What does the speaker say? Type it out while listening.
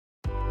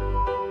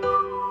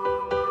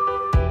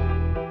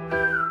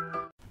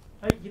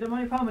だま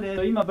りファーム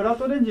で今ブラッ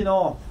ドオレンジ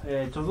の、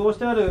貯蔵し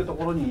てあると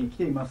ころに来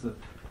ています。ち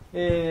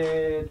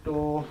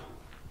ょ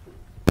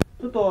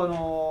っ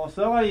とす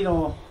上がり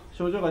の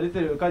症状が出て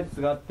いる果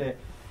実があって、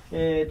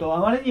あ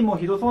まりにも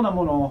ひどそうな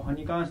もの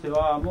に関して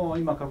はもう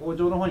今加工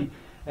場の方に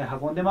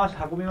運びまし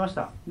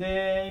た。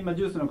で今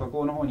ジュースの加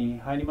工の方に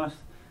入りま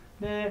す。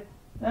で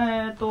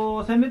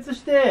選別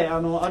してあ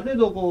る程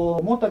度こ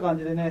う持った感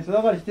じでね、素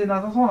上がりして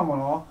なさそうなも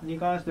のに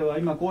関しては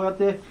今こうやっ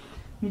て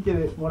見て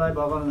もらえ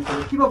ば分かるんです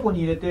けど、木箱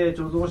に入れて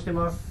貯蔵して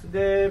ます。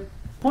で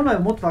本来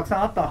はもっとたくさ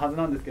んあったはず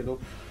なんですけど、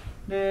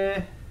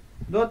で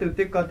どうやって売っ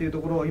ていくかっていう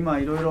ところを今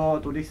いろいろ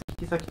取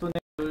引先とね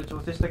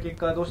調整した結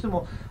果、どうして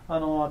も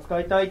扱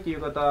いたいっていう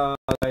方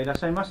がいらっ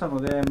しゃいました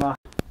ので、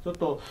ちょっ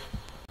と、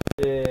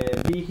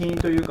B 品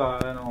というか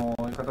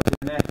形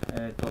でね、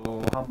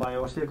販売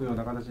をしていくよう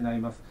な形になり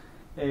ます。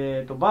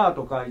バー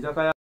とか居酒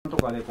屋と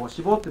かでこう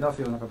絞って出す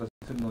ような形に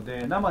するの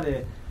で、生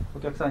でお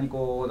客さんに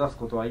こう出す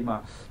ことは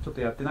今ちょっと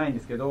やってないんで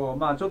すけど、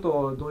ちょっ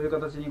とどういう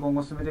形に今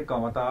後進めていくか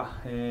はまた、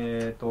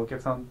お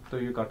客さんと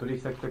いうか取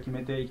引先と決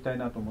めていきたい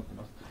なと思って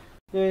ます。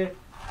で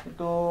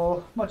ち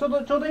ょう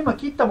ど今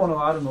切ったもの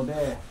があるので、ち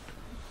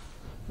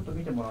ょっと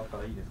見てもらった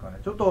らいいですかね。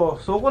ちょっと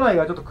倉庫内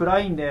がちょっと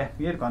暗いんで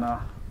見えるか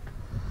な。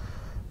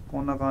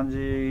こんな感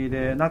じ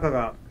で中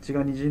が血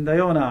がにじんだ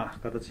ような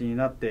形に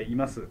なってい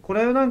ます。こ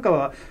れなんか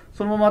は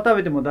そのまま食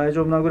べても大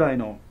丈夫なぐらい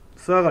の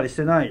素上がりし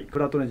てないブ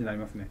ラッドオレンジになり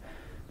ますね。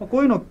こ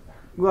ういうの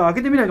は開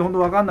けてみないと本当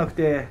分かんなく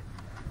て、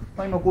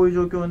今こういう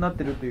状況になっ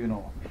てるというの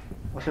を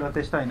お知ら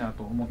せしたいな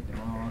と思って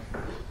ます。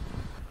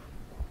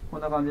こ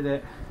んな感じ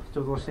で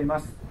貯蔵していま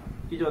す。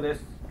以上で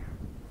す。